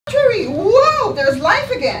contrary, whoa, there's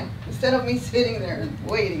life again. Instead of me sitting there and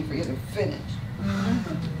waiting for you to finish.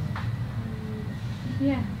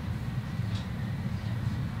 Yeah.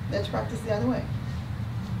 Let's practice the other way.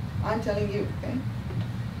 I'm telling you, okay?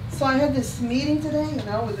 So I had this meeting today, you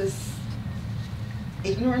know, with this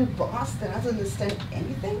ignorant boss that doesn't understand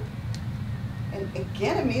anything. And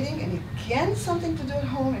again a meeting, and again something to do at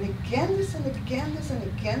home, and again this, and again this, and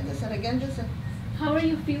again this, and again this. And how are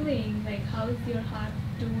you feeling? Like, how is your heart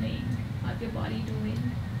doing? How's your body doing?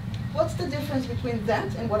 What's the difference between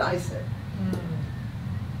that and what I said?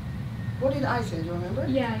 What did I say? Do you remember?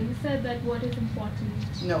 Yeah, you said that what is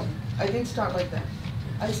important. No, I didn't start like that.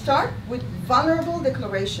 I start with vulnerable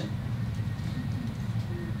declaration.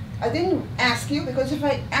 I didn't ask you, because if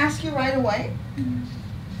I ask you right away,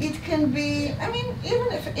 it can be, I mean, even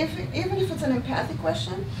if it's an empathic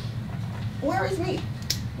question, where is me?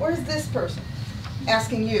 Where is this person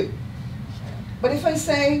asking you? But if I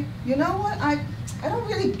say, you know what, I don't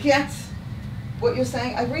really get what you're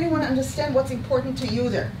saying. I really want to understand what's important to you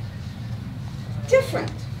there.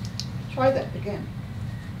 Different. Try that again.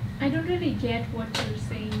 I don't really get what you're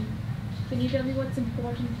saying. Can you tell me what's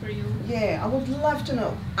important for you? Yeah, I would love to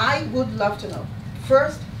know. I would love to know.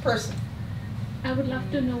 First person. I would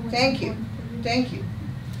love to know what's Thank you. important for you. Thank you.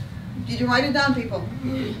 Did you write it down, people?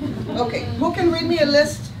 Okay, who can read me a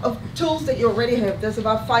list of tools that you already have? There's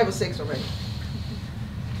about 5 or 6 already.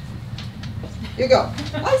 Here you go.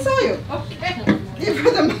 I saw you. Okay. Give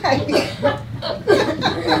her the mic.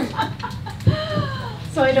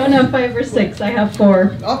 So I don't have 5 or 6, I have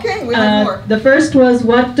 4. Okay, we have more. The first was,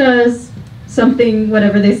 what does something,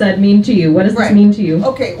 whatever they said, mean to you? What does this mean to you?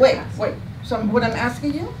 Okay, wait. So what I'm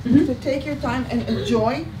asking you is to take your time and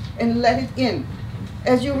enjoy and let it in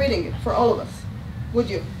as you're reading it, for all of us. Would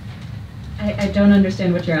you? I don't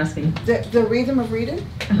understand what you're asking. The rhythm of reading?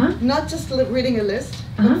 Not just reading a list,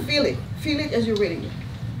 but feel it. Feel it as you're reading it.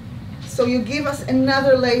 So you give us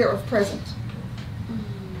another layer of present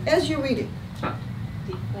as you're reading.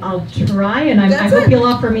 I'll try, and I hope you'll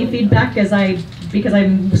offer me feedback because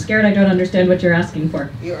I'm scared I don't understand what you're asking for.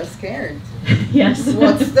 You're scared. Yes.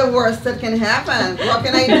 What's the worst that can happen? What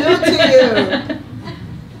can I do to you?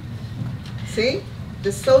 See?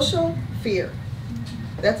 The social fear.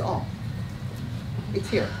 That's all. It's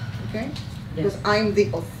here, okay? Because I'm the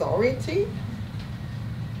authority.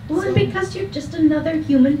 Well, and because you're just another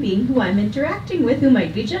human being who I'm interacting with who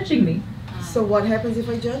might be judging me. So what happens if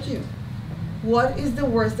I judge you? What is the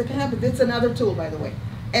worst that can happen? That's another tool, by the way.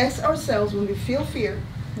 Ask ourselves when we feel fear,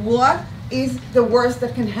 what is the worst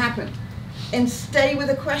that can happen? And stay with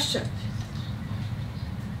the question.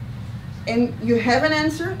 And you have an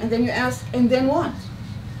answer, and then you ask, and then what?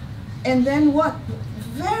 And then what?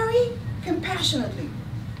 Very compassionately.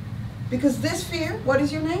 Because this fear, what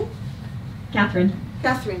is your name? Catherine.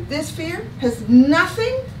 Catherine, this fear has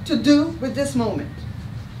nothing to do with this moment.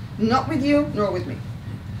 Not with you, nor with me.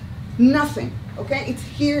 Nothing, okay? It's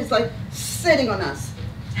here, it's like sitting on us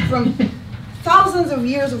from thousands of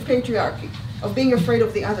years of patriarchy, of being afraid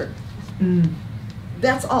of the other.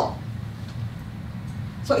 That's all.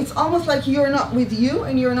 So it's almost like you're not with you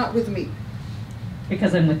and you're not with me.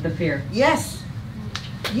 Because I'm with the fear. Yes.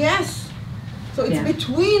 Yes. So it's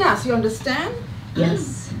between us, you understand?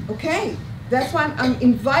 Yes. Okay. That's why I'm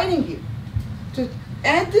inviting you to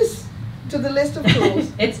add this to the list of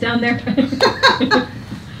tools. It's down there.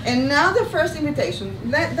 And now the first invitation.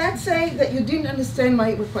 Let's say that you didn't understand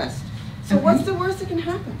my request. So what's the worst that can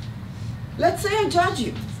happen? Let's say I judge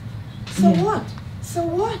you. So what? So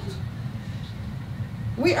what?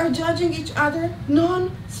 We are judging each other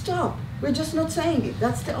non-stop. We're just not saying it.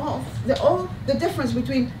 That's the difference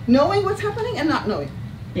between knowing what's happening and not knowing.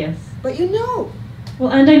 Yes. But you know.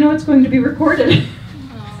 Well, and I know it's going to be recorded.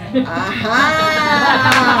 Aha!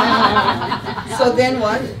 So then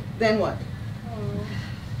what? Then what?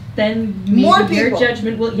 Then more your people.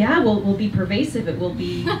 Judgment will be pervasive. It will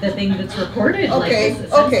be the thing that's recorded. Okay. Like the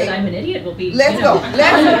sense that I'm an idiot will be. Let's go.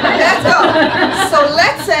 Let's go. So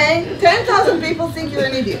let's say 10,000 people think you're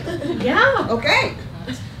an idiot. Yeah. Okay.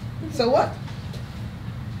 So what?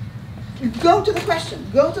 Go to the question.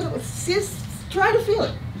 Go to the. Try to feel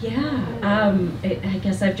it. Yeah. I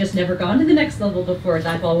guess I've just never gone to the next level before.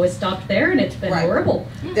 I've always stopped there, and it's been horrible.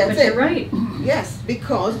 That's but you're right. Yes,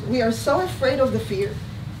 because we are so afraid of the fear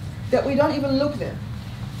that we don't even look there.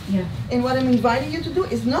 Yeah. And what I'm inviting you to do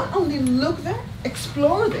is not only look there,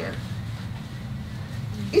 explore there.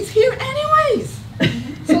 It's here anyways.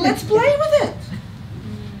 So let's play with it.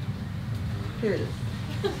 Here it is.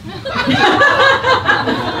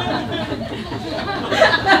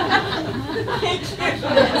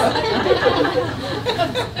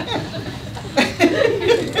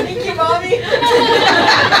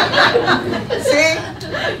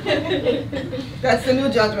 That's the new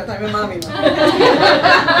judgment. I'm a mommy now.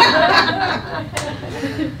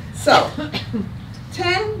 So,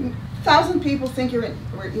 10,000 people think you're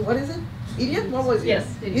what is it? Idiot? What was it? Yes.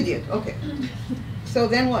 Idiot. Okay. So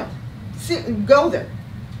then what? Go there.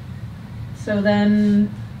 So then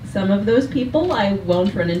some of those people I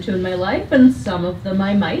won't run into in my life, and some of them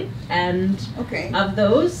I might. And Okay. of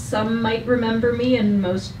those, some might remember me and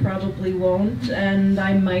most probably won't. And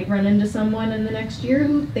I might run into someone in the next year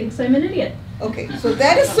who thinks I'm an idiot. Okay. So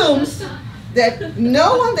that assumes that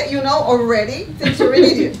no one that you know already thinks you're an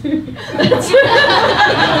idiot. That's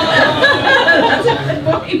a good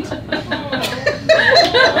point.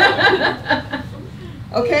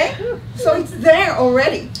 Okay? So it's there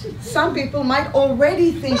already. Some people might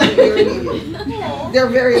already think that you're an idiot. They're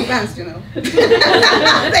very advanced, you know.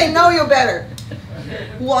 They know you better.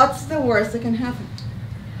 What's the worst that can happen?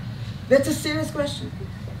 That's a serious question.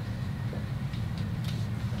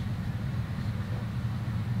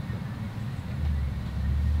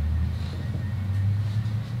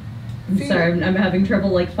 I'm sorry, I'm having trouble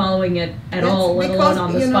like following it at all, let alone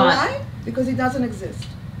on the you spot. know why? Because it doesn't exist.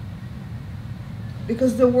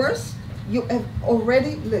 Because the worst you have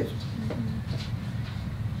already lived.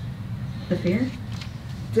 The fear?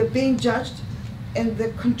 The being judged and the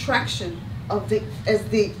contraction of as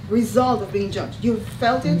the result of being judged. You've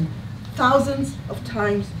felt it thousands of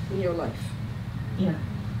times in your life. Yeah.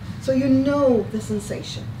 So you know the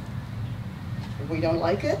sensation. We don't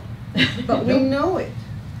like it, but we know it.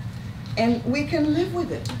 And we can live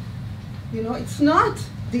with it. You know, it's not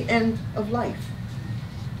the end of life.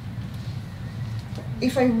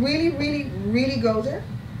 If I really, really, really go there,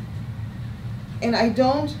 and I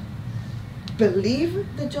don't believe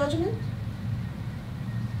the judgment,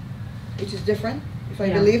 which is different. If I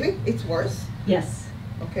believe it, it's worse. Yes.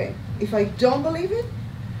 Okay? If I don't believe it,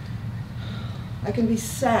 I can be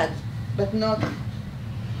sad, but not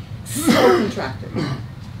so contracted.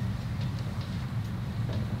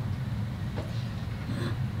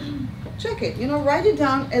 Check it, you know, write it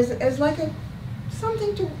down as like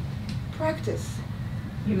something to practice.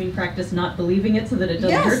 You mean practice not believing it so that it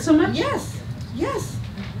doesn't hurt so much? Yes, yes.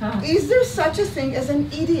 Ah. Is there such a thing as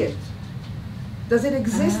an idiot? Does it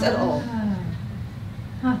exist at all?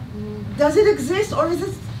 Huh. Does it exist, or is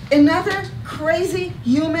it another crazy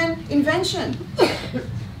human invention?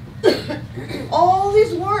 All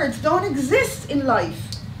these words don't exist in life.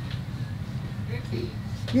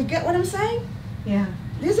 You get what I'm saying? Yeah.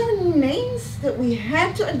 These are names that we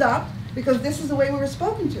had to adopt because this is the way we were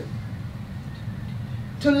spoken to.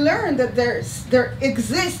 To learn that there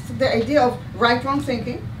exists the idea of right-wrong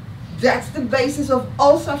thinking. That's the basis of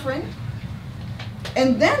all suffering.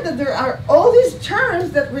 And then that there are all these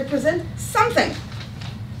terms that represent something,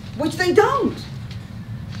 which they don't.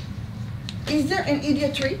 Is there an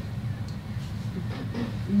idiotry?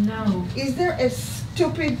 No. Is there a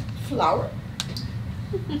stupid flower?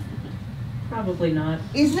 Probably not.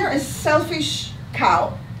 Is there a selfish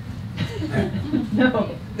cow?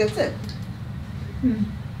 No. That's it.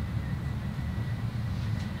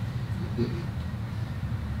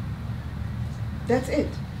 That's it.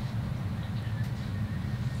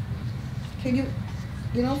 Can you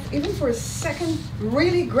know, even for a second,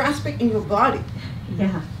 really grasp it in your body?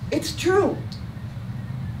 Yeah. It's true.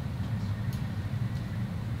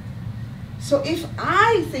 So if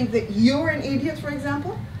I think that you're an idiot, for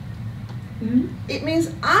example, it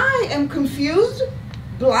means I am confused,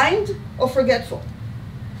 blind, or forgetful.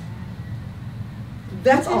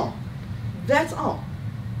 That's all. That's all.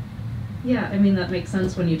 Yeah, I mean, that makes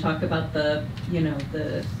sense when you talk about the, you know,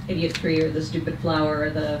 the idiot tree or the stupid flower or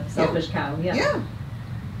the selfish cow. Yeah. Yeah.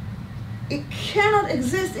 It cannot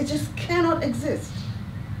exist. It just cannot exist.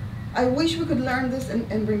 I wish we could learn this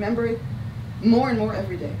and remember it more and more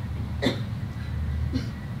every day.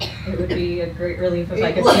 It would be a great relief if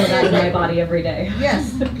I could feel that in my body every day.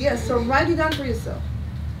 Yes, yes. So write it down for yourself.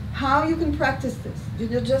 How you can practice this.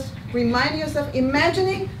 You just remind yourself,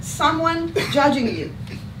 imagining someone judging you.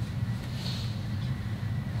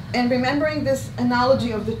 And remembering this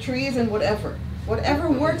analogy of the trees and whatever. Whatever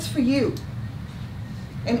works for you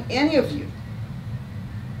and any of you.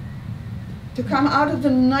 To come out of the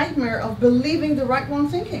nightmare of believing the right-wrong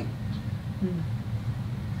thinking.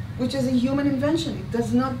 Which is a human invention. It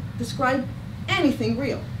does not describe anything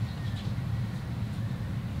real.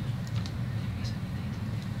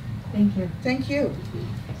 Thank you. Thank you.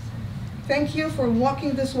 Thank you for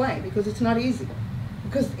walking this way, because it's not easy.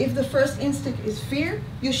 Because if the first instinct is fear,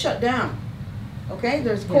 you shut down. Okay?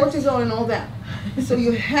 There's cortisol and all that. So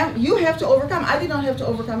you have to overcome. I did not have to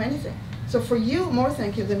overcome anything. So for you, more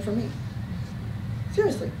thank you than for me.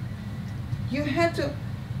 Seriously. You had to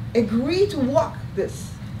agree to walk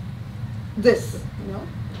this, you know?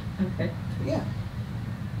 Okay. Yeah.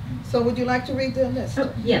 So would you like to read the list?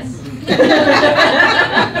 Oh, yes.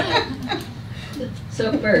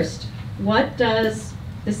 So first, what does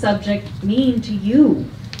the subject mean to you?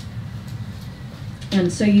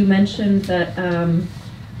 And so you mentioned that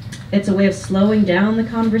it's a way of slowing down the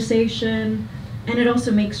conversation, and it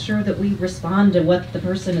also makes sure that we respond to what the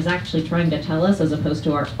person is actually trying to tell us as opposed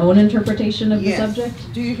to our own interpretation of the subject.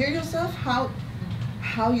 Do you hear yourself? How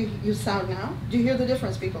you sound now? Do you hear the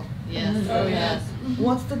difference, people? Yes. Oh, yes.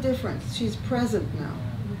 What's the difference? She's present now.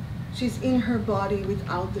 She's in her body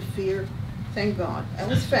without the fear. Thank God. That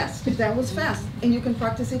was fast. That was fast. And you can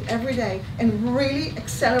practice it every day and really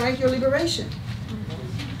accelerate your liberation.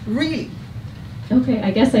 Really. Okay,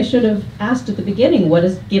 I guess I should have asked at the beginning, what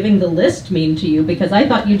does giving the list mean to you? Because I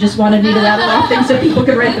thought you just wanted me to rattle off things so people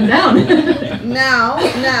could write them down.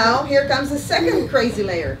 Now, here comes the second crazy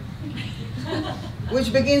layer,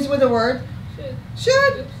 which begins with the word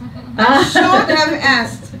should. I should have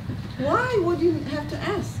asked. Why would you have to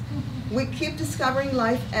ask? We keep discovering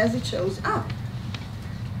life as it shows up.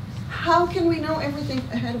 How can we know everything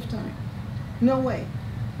ahead of time? No way.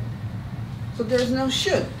 So there's no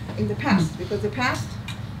should in the past, because the past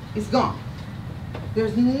is gone.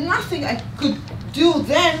 There's nothing I could do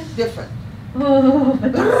then different. Oh,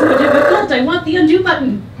 but that's so difficult. I want the undo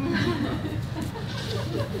button.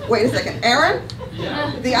 Wait a second. Aaron?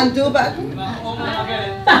 Yeah. The undo button? I'll get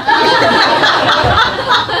it.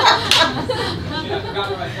 Yeah, I forgot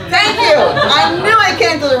the right place. Thank you. I knew I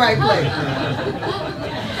came to the right place.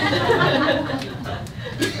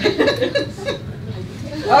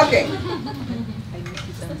 Okay.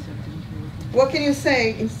 What can you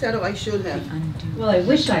say instead of I should have? Well, I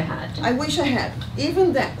wish I had. I wish I had.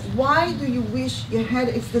 Even that. Why do you wish you had?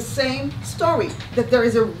 It's the same story, that there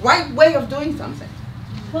is a right way of doing something.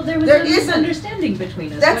 Well, there was There a isn't. misunderstanding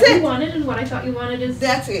between us. That's what it. you wanted and what I thought you wanted is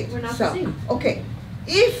That's it. we're not So, the same. okay.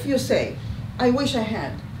 If you say, I wish I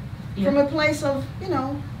had, from a place of, you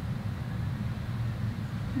know,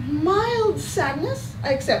 mild sadness,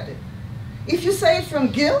 I accept it. If you say it from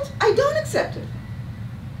guilt, I don't accept it.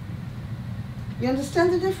 You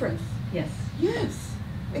understand the difference? Yes. Yes.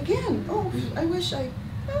 Again, oh, I wish I,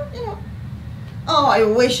 well, you know. Oh, I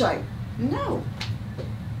wish I. No.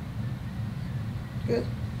 Good.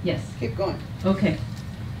 Yes. Keep going. Okay.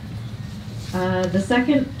 The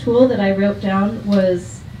second tool that I wrote down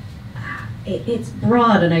was, it's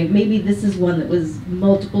broad, and maybe this is one that was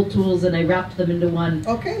multiple tools, and I wrapped them into one.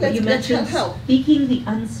 Okay, But let's you get mentioned help. speaking the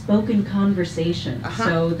unspoken conversation. Uh-huh.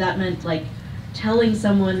 So that meant like telling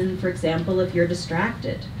someone, for example, if you're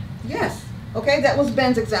distracted. Yes. Okay, that was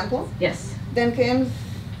Ben's example. Yes. Then came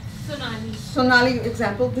Sonali. Sonali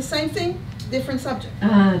example. The same thing, different subject.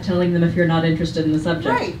 Telling them if you're not interested in the subject.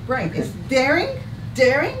 Right, right. Okay. It's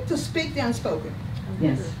daring to speak the unspoken.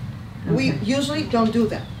 Yes. We Okay. usually don't do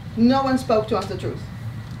that. No one spoke to us the truth.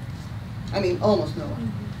 I mean, almost no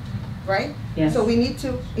one. Right? Yes. So we need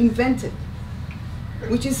to invent it,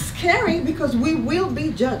 which is scary because we will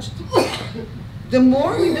be judged. The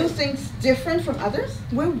more we do things different from others,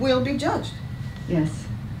 we will be judged. Yes.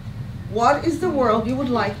 What is the world you would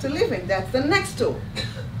like to live in? That's the next tool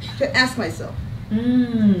to ask myself.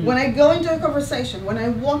 When I go into a conversation, when I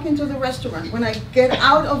walk into the restaurant, when I get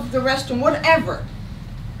out of the restroom, whatever,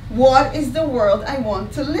 what is the world I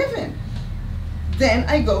want to live in? Then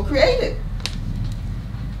I go create it.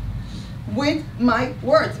 With my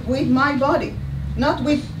words, with my body, not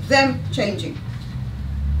with them changing.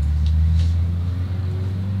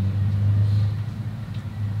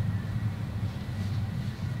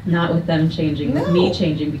 Not with them changing, with me No.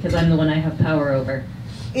 changing, because I'm the one I have power over.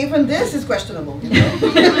 Even this is questionable, you know?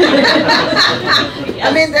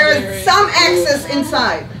 I mean, there is some access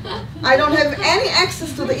inside. I don't have any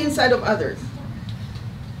access to the inside of others.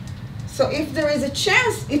 So if there is a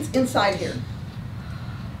chance, it's inside here.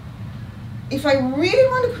 If I really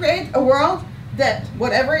want to create a world that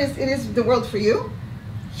whatever it is the world for you,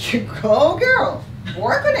 you go, girl.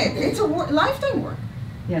 Work on it. It's a lifetime work.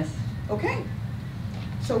 Yes. Okay.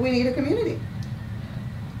 So we need a community.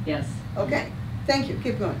 Yes. Okay. Thank you.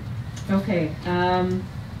 Keep going. Okay.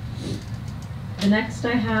 The next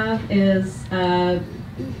I have is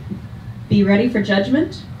be ready for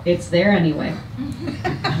judgment. It's there anyway.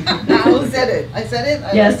 Who said it? I said it?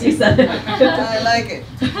 I Yes, like you it. said it. I like it.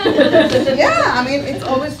 Yeah, I mean, it's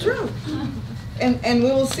always true. And we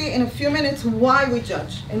will see in a few minutes why we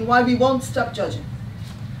judge and why we won't stop judging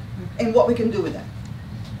and what we can do with that.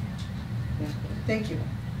 Thank you.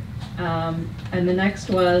 And the next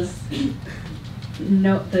was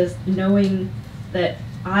knowing that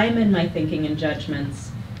I'm in my thinking and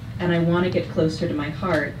judgments, and I want to get closer to my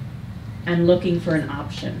heart, and looking for an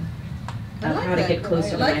option I of like how to that. get closer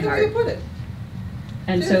I to like my the way you heart. put it.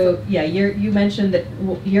 And so, yeah, you mentioned that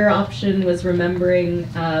your option was remembering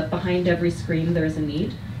behind every scream there is a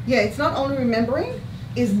need. Yeah, it's not only remembering,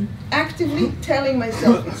 it's actively telling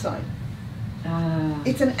myself inside.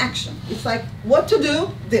 It's an action. It's like, what to do?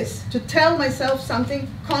 This. To tell myself something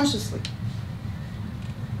consciously.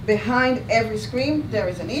 Behind every scream, there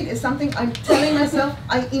is a need. It's something I'm telling myself.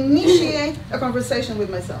 I initiate a conversation with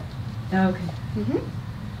myself. Okay. Mm-hmm.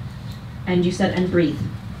 And you said, and breathe,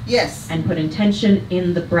 Yes. and put intention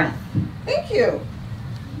in the breath. Thank you.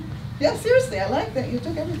 Yeah, seriously, I like that. You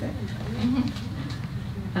took everything.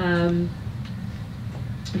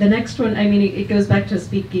 The next one, I mean, it goes back to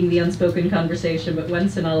speaking the unspoken conversation, but when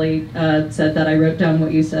Sonali said that, I wrote down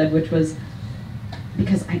what you said, which was,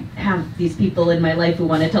 because I have these people in my life who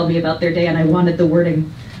want to tell me about their day, and I wanted the wording.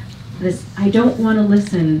 This, I don't want to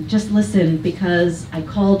listen, just listen because I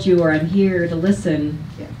called you or I'm here to listen.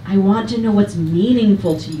 Yeah. I want to know what's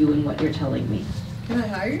meaningful to you in what you're telling me. Can I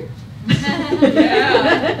hire you?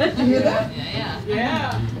 Yeah. Did you hear that?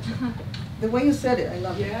 Yeah. The way you said it, I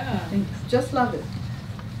love it. Yeah. Thanks. Just love it.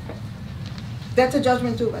 That's a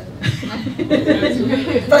judgment too, by the way.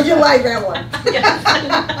 But you like that one.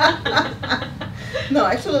 No,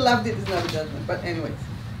 actually loved it is not a judgment, but anyways.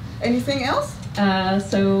 Anything else?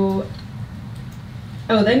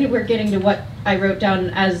 Then you were getting to what I wrote down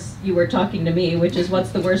as you were talking to me, which is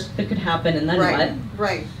what's the worst that could happen and then Right, what?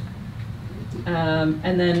 right.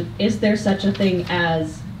 And then, is there such a thing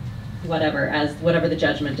as whatever the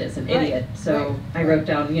judgment is, an Right, idiot? So right, I wrote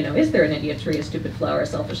down, is there an idiot tree, a stupid flower, a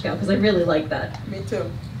selfish cow? Because I really like that. Me too.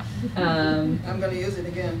 Um, I'm going to use it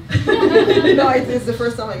again. No, it's the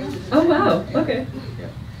first time I use it. oh wow, Yeah. okay. Yeah.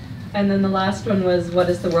 And then the last one was, what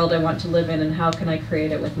is the world I want to live in, and how can I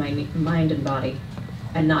create it with my mind and body,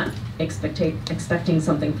 and not expecting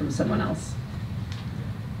something from someone else?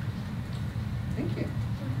 Thank you.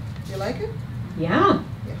 You like it? Yeah.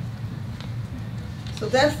 So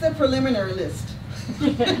that's the preliminary list.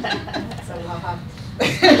 That's a lot.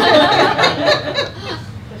 Especially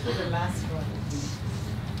the last one.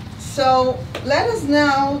 So let us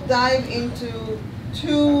now dive into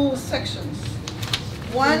two sections.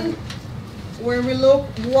 One where we look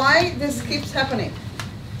why this keeps happening.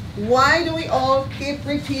 Why do we all keep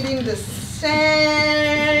repeating the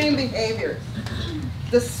same behaviors,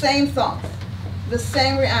 the same thoughts, the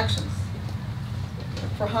same reactions?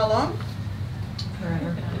 For how long?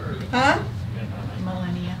 Forever. Huh?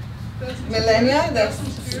 Millennia. Millennia, that's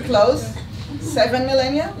close. 7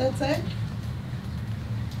 millennia, let's say.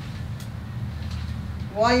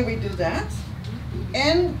 Why we do that,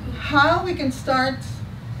 and how we can start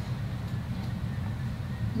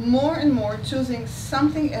more and more choosing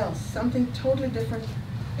something else, something totally different,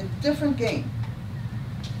 a different game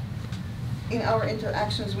in our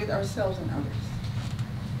interactions with ourselves and others.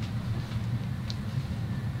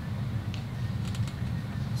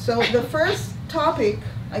 So the first topic,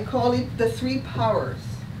 I call it the 3 powers.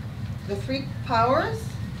 The 3 powers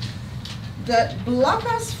that block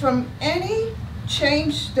us from any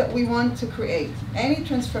change that we want to create, any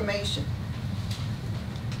transformation.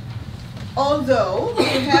 Although we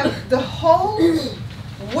have the whole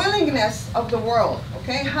willingness of the world,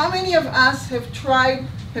 okay? How many of us have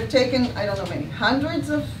taken, I don't know many, hundreds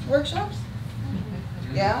of workshops?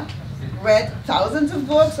 Yeah? Read thousands of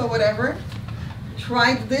books or whatever,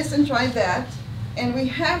 tried this and tried that, and we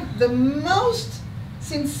have the most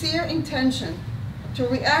sincere intention to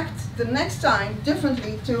react the next time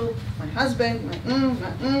differently to my husband,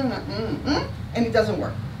 and it doesn't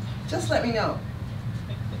work. Just let me know.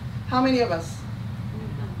 How many of us?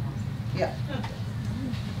 Yeah.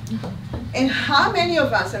 And how many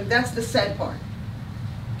of us, and that's the sad part,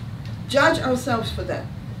 judge ourselves for that?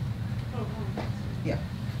 Yeah.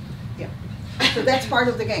 Yeah. So that's part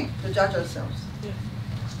of the game, to judge ourselves.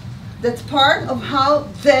 That's part of how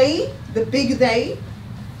they, the big they,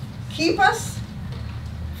 keep us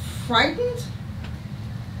frightened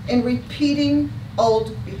and repeating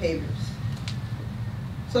old behaviors.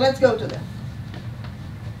 So let's go to that.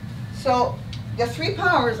 So the 3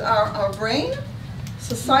 powers are our brain,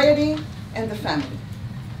 society, and the family.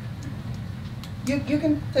 You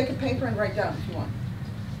can take a paper and write down if you want.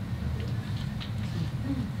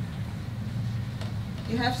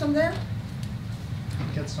 You have some there?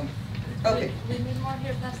 Get some. Okay. We need more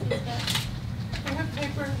here, pass these back. I have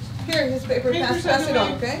paper. Here, his paper, Papers pass it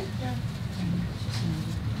on on, the way. okay? Yeah.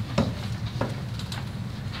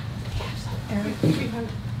 Eric, We have,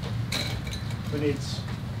 Who needs?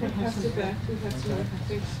 I passed it back. We have some other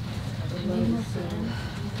things.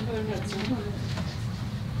 Other had some.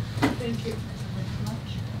 Thank you.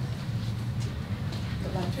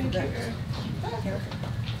 Thank you, Eric.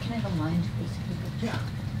 Can I have a line, please? Yeah.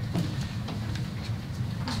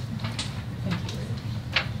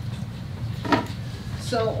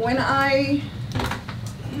 So when I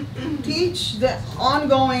teach the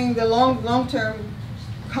long-term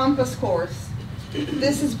Compass course,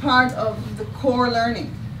 this is part of the core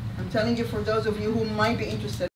learning. I'm telling you, for those of you who might be interested.